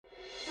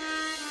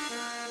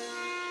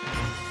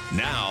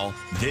Now,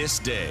 this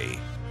day.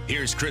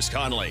 Here's Chris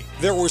Conley.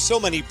 There were so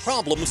many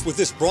problems with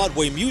this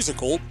Broadway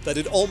musical that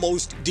it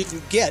almost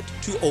didn't get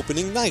to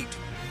opening night.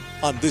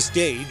 On this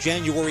day,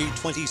 January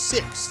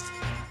 26th.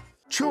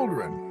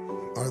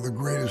 Children are the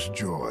greatest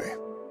joy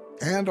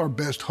and our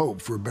best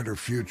hope for a better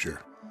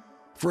future.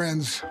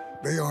 Friends,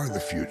 they are the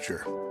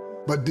future.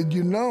 But did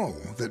you know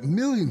that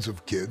millions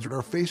of kids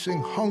are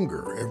facing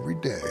hunger every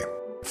day?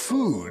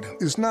 Food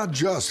is not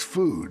just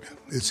food.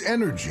 It's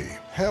energy,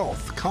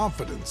 health,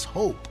 confidence,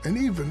 hope, and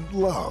even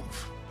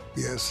love.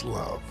 Yes,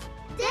 love.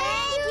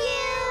 Thank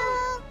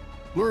you!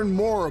 Learn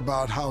more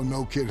about how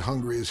No Kid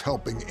Hungry is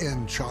helping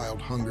end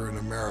child hunger in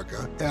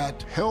America at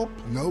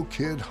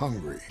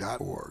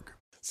helpnokidhungry.org.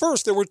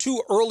 First, there were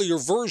two earlier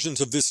versions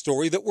of this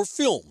story that were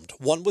filmed.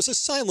 One was a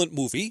silent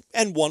movie,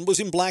 and one was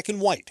in black and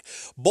white.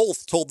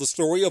 Both told the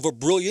story of a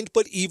brilliant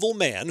but evil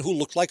man who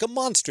looked like a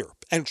monster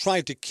and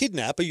tried to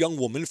kidnap a young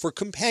woman for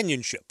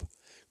companionship.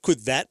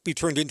 Could that be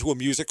turned into a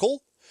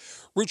musical?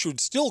 Richard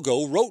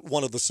Stilgoe wrote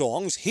one of the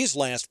songs. His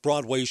last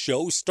Broadway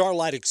show,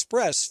 Starlight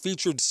Express,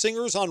 featured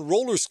singers on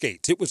roller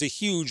skates. It was a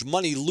huge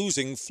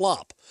money-losing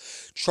flop.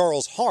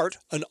 Charles Hart,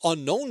 an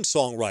unknown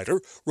songwriter,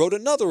 wrote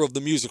another of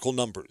the musical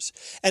numbers.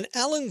 And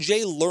Alan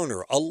J.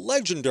 Lerner, a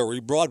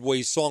legendary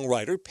Broadway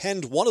songwriter,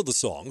 penned one of the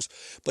songs,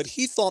 but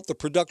he thought the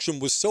production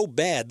was so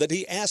bad that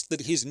he asked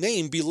that his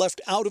name be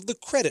left out of the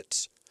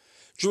credits.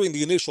 During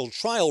the initial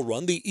trial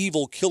run, the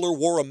evil killer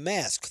wore a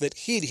mask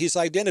that hid his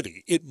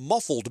identity. It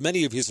muffled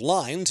many of his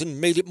lines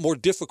and made it more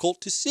difficult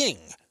to sing.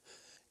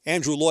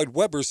 Andrew Lloyd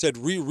Webber said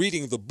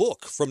rereading the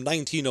book from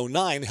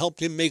 1909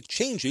 helped him make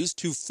changes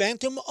to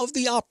Phantom of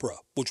the Opera,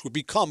 which would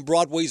become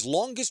Broadway's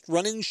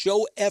longest-running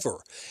show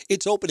ever.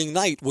 Its opening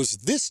night was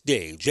this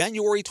day,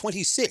 January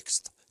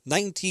 26th,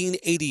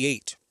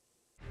 1988.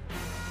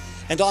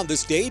 And on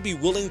this day, be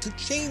willing to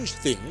change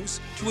things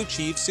to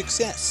achieve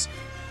success.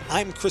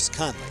 I'm Chris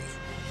Conley.